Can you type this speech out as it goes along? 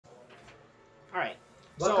All right.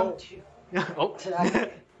 Welcome So, to oh,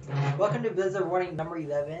 tonight. Welcome to Blizzard Warning number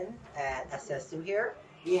 11 at SS2 here.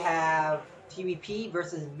 We have TBP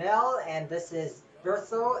versus Mel, and this is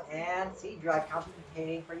Verso and Seed Drive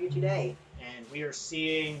commentating for you today. and we are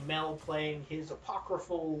seeing Mel playing his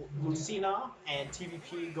apocryphal Lucina, and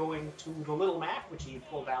TBP going to the Little Mac, which he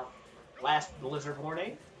pulled out last Blizzard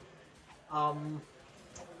Warning. Um,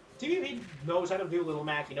 TBP knows how to do Little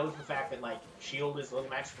Mac. He knows the fact that like Shield is Little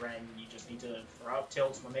Mac's friend. You just need to throw out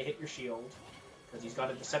tilts when they hit your shield, because he's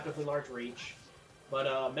got a deceptively large reach.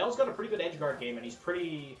 But Mel's got a pretty good edge guard game, and he's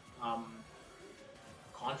pretty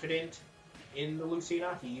confident in the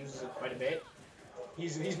Lucina. He uses it quite a bit.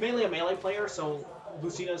 He's mainly a melee player, so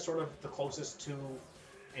Lucina is sort of the closest to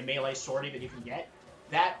a melee sortie that you can get.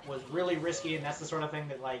 That was really risky, and that's the sort of thing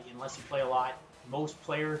that, like, unless you play a lot, most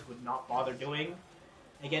players would not bother doing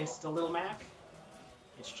against a Little Mac.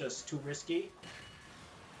 It's just too risky.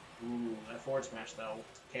 Ooh, that forward smash though.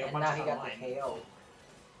 KO And punch now is he got online. the KO.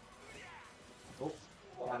 Oh.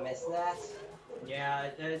 I missed that. Yeah,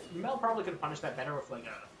 Mel probably could have punished that better with like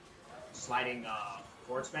a sliding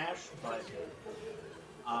forward smash, but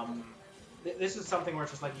this is something where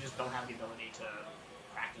it's just like you just don't have the ability to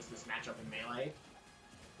practice this matchup in melee.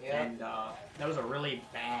 Yeah. And that was a really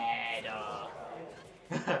bad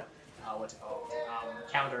what's it called,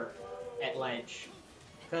 counter at ledge,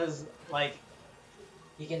 because like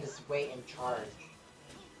He can just wait and charge.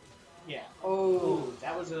 yeah. Oh. Ooh,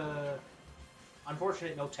 that was a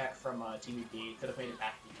unfortunate no tech from TBP. Could have made it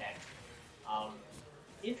back to tech.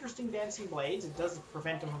 Interesting dancing blades. It does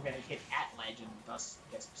prevent him from getting hit at ledge and thus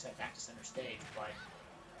gets set back to center stage, but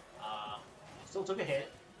still took a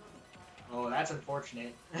hit. Oh, that's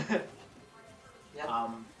unfortunate. Yep.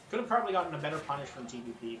 Could have probably gotten a better punish from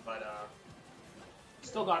TBP, but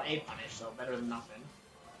still got a punish, so better than nothing.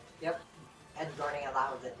 Yep. Edge guarding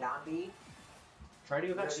allows a down B. Try to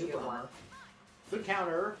do that Really super good one. armor. Good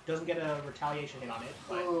counter. Doesn't get a retaliation hit on it,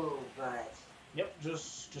 but Ooh, but yep,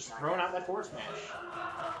 just throwing out that forward smash.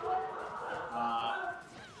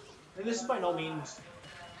 And this is by no means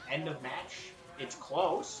end of match. It's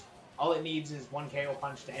close. All it needs is one KO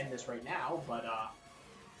punch to end this right now, but oh.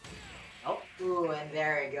 Ooh, and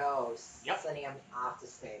there it goes. Yep. Sending him off the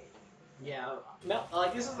stage. Yeah, no,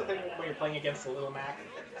 like this is the thing when you're playing against the Little Mac.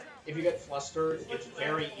 If you get flustered, it's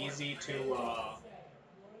very easy to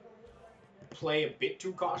play a bit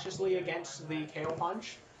too cautiously against the KO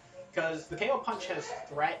punch, because the KO punch has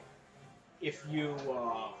threat if you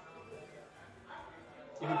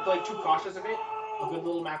play too cautious of it. A good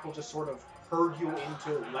Little Mac will just sort of herd you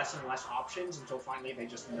into less and less options until finally they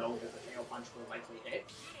just know that the KO punch will likely hit.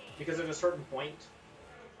 Because at a certain point,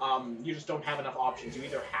 you just don't have enough options. You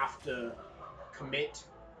either have to commit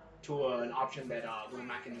to an option that Little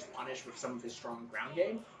Mac can just punish with some of his strong ground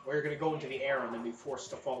game, or you're going to go into the air and then be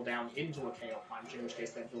forced to fall down into a KO punch, in which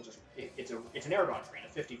case then he'll just, it's an air dodge arena,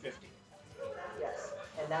 50-50. Yes.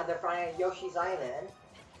 And now they're finding Yoshi's Island.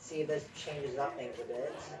 See if this changes up things a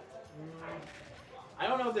bit. I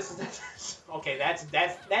don't know if this is okay.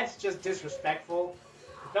 That's just disrespectful.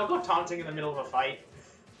 Don't go taunting in the middle of a fight.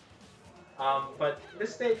 But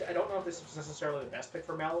this stage, I don't know if this is necessarily the best pick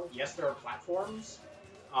for Mel. Yes, there are platforms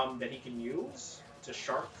that he can use to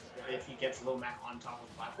shark if he gets Little Mac on top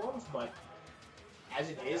of platforms, but as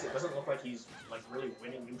it is, it doesn't look like he's like really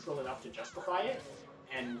winning neutral enough to justify it.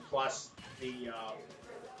 And plus, the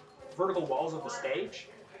vertical walls of the stage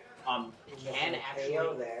can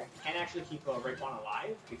actually keep Rayquan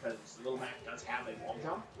alive, because Little Mac does have a wall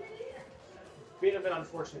jump. Bit of an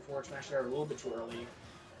unfortunate forward smash there, a little bit too early.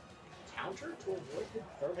 Counter to avoid the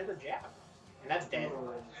third hitter jab, and that's dead.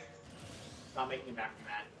 Not making it back from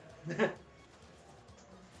that.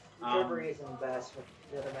 Recovery isn't best with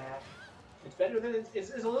the other match. It's better than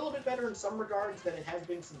it's a little bit better in some regards than it has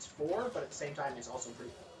been since 4, but at the same time, it's also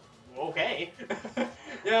pretty okay.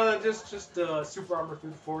 Yeah, just super armor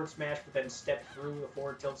through the forward smash, but then step through the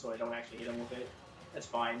forward tilt so I don't actually hit him with it. That's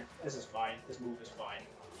fine. This is fine. This move is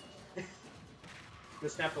fine.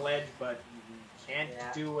 Good snap the ledge, but can't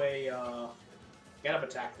do a get up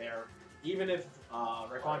attack there. Even if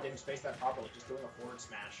Rayquan didn't space that properly, just doing a forward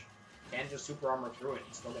smash can just super armor through it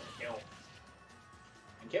and still get the kill.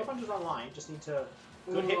 And KO punch is online. Just need to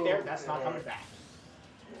good hit there. That's not coming back.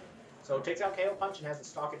 So takes out KO punch and has the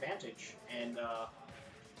stock advantage. And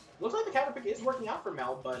looks like the counter pick is working out for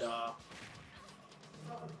Mel, but I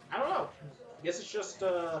don't know. I guess it's just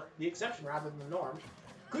the exception rather than the norm.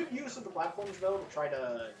 Good use of the platforms though to try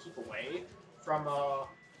to keep away from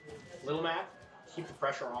Little Mac, keep the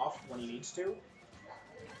pressure off when he needs to.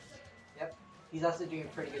 Yep. He's also doing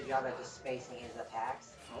a pretty good job at just spacing his attacks.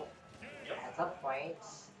 Oh, yep. At some point,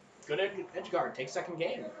 good edge guard. Take second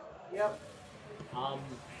game. Yep.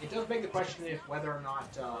 It does beg the question if whether or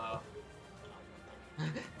not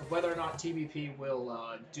TBP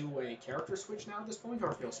will do a character switch now at this point,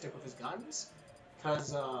 or if he'll stick with his guns.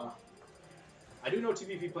 Because I do know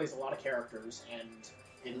TBP plays a lot of characters, and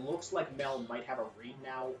it looks like Mel might have a read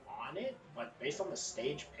now on it, but based on the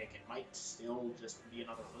stage pick, it might still just be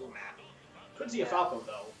another little map. Could see a Falco,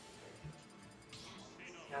 though.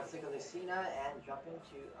 Now stick with Lucina and jump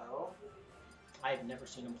into O. I've never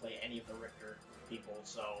seen him play any of the Richter people,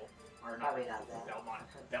 so... Or not, Probably not that.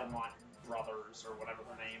 Belmont brothers, or whatever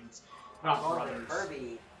their names. Not brothers.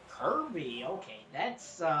 Kirby. Kirby, okay.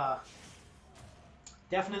 That's,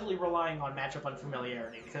 definitely relying on matchup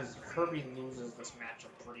unfamiliarity, because Kirby loses this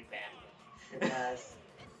matchup pretty badly. Because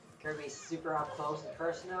Kirby's super up close and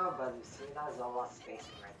personal, but Lucina is a lot of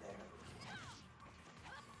spacing right there.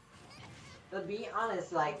 But to be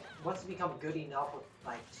honest, like, once you become good enough with,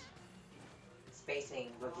 like,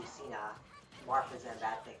 spacing with Lucina, Marth isn't a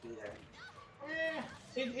bad pick either.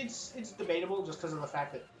 It's debatable just because of the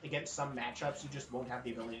fact that against some matchups you just won't have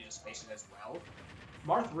the ability to space it as well.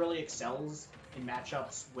 Marth really excels in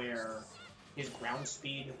matchups where his ground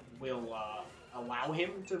speed will allow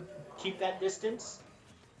him to keep that distance,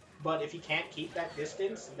 but if he can't keep that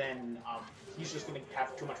distance, then he's just going to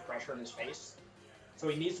have too much pressure in his face. So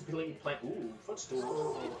he needs to completely play. Ooh,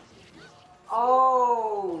 footstool.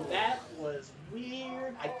 Oh! That was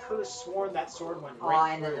weird. I could have sworn that sword went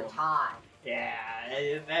right through. End of the time. Yeah,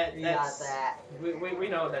 Got that. We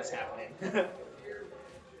know that's happening.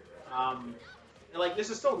 Like, this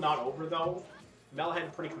is still not over, though. Mel had a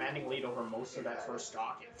pretty commanding lead over most of that first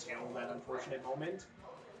stock until that unfortunate moment.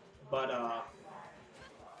 But,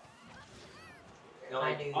 you know,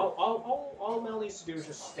 like, all Mel needs to do is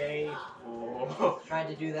just stay. Oh. Trying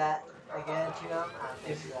to do that again to him? I don't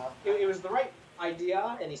think so. It was the right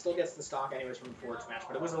idea, and he still gets the stock anyways from the forward smash,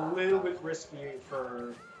 but it was a little bit risky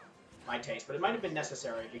for my taste. But it might have been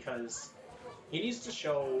necessary because he needs to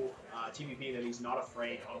show TBP that he's not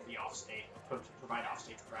afraid of the offstage, to provide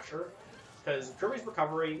offstage pressure. Because Kirby's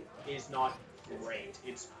recovery is not great.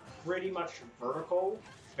 It's pretty much vertical,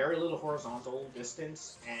 very little horizontal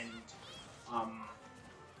distance, and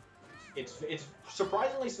it's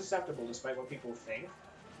surprisingly susceptible despite what people think.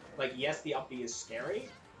 Like, yes, the up B is scary,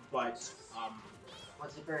 but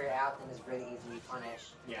once you figure it out, then it's really easily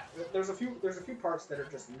punished. Yeah, there's a few parts that are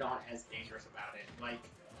just not as dangerous about it. Like,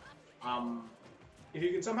 if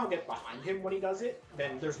you can somehow get behind him when he does it,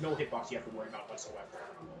 then there's no hitbox you have to worry about whatsoever.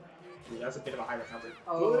 Ooh, that's a bit of a high recovery.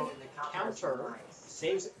 Oh, Good the counter so nice.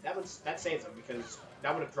 saves that saves him because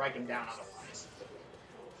that would have dragged him down otherwise.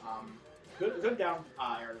 Good down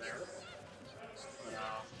air there. But,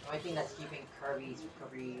 the only thing that's keeping Kirby's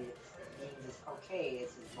recovery means okay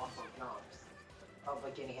is his multiple jumps. Oh,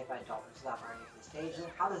 but getting hit by a Dolphin Slash running into the stage.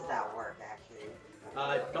 How does that work, actually?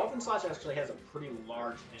 Dolphin Slash actually has a pretty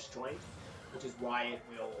large disjoint, which is why it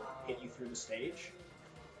will hit you through the stage.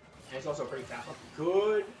 And it's also pretty fast.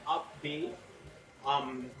 Good up B.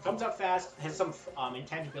 Comes up fast, has some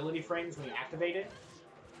intangibility frames when you activate it.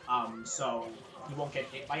 So you won't get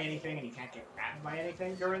hit by anything and you can't get grabbed by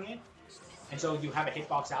anything during it. And so you have a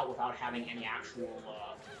hitbox out without having any actual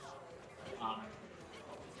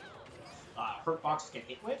hurt box to get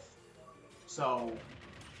hit with. So,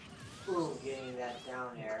 ooh, getting that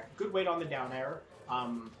down air. Good weight on the down air.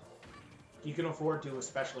 You can afford to,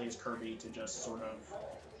 especially as Kirby, to just sort of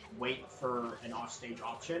wait for an offstage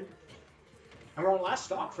option. And we're on last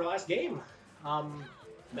stock for last game.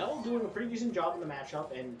 Mel doing a pretty decent job in the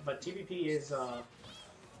matchup, but TBP is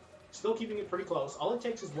still keeping it pretty close. All it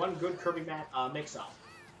takes is one good Kirby mix-up,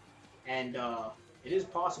 and it is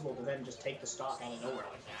possible to then just take the stock out of nowhere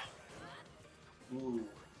like that. Ooh.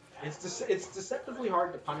 It's deceptively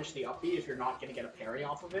hard to punish the up B if you're not going to get a parry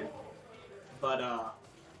off of it. But,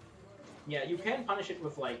 yeah, you can punish it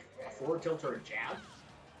with, like, a forward tilt or a jab,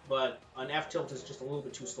 but an F tilt is just a little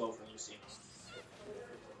bit too slow for Lucina.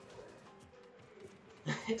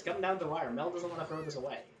 It's coming down to the wire. Mel doesn't want to throw this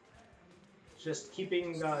away. Just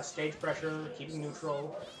keeping stage pressure, keeping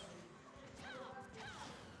neutral,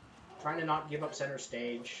 trying to not give up center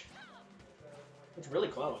stage. It's really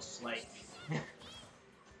close. Like,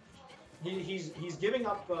 he's giving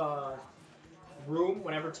up room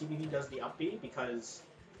whenever TBP does the up B because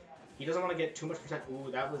he doesn't want to get too much percent. Ooh,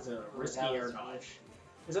 that was a risky air dodge.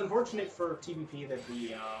 It's unfortunate for TBP that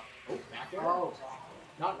the back air. Oh,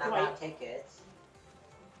 not quite. Not tickets.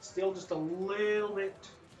 Still just a little bit.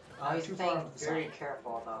 He's too playing far off the very side.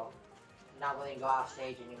 careful though. Not letting go off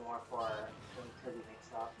stage anymore for when Kirby mix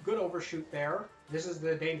up. Good overshoot there. This is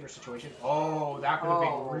the dangerous situation. Oh, that could have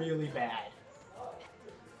been really bad.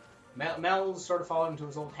 Mel's sort of fallen into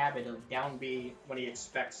his old habit of down B when he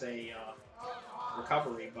expects a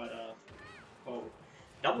recovery, but oh,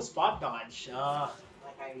 double spot dodge. Like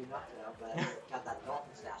I do not know, but got that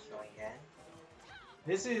Dalton stash going again.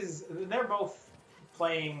 They're both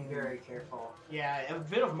playing Very careful. Yeah, a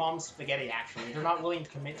bit of mom's spaghetti actually. They're not willing to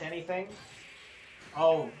commit to anything.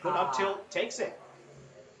 Oh, good up tilt takes it.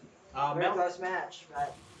 Very close match,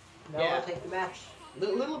 but Mel will take the match.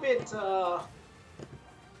 Little bit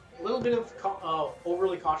of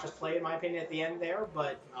overly cautious play in my opinion at the end there,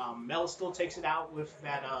 but Mel still takes it out with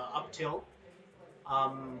that up tilt.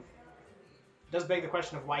 Does beg the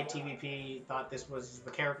question of why TBP thought this was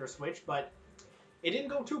the character switch, but it didn't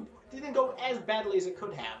go as badly as it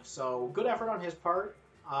could have. So good effort on his part.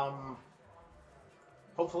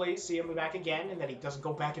 Hopefully see him back again and that he doesn't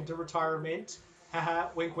go back into retirement. Haha,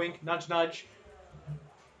 wink wink, nudge nudge.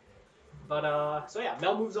 But so yeah,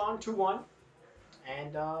 Mel moves on 2-1.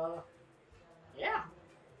 And yeah.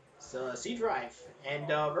 It's C Drive and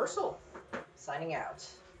Versal. Signing out.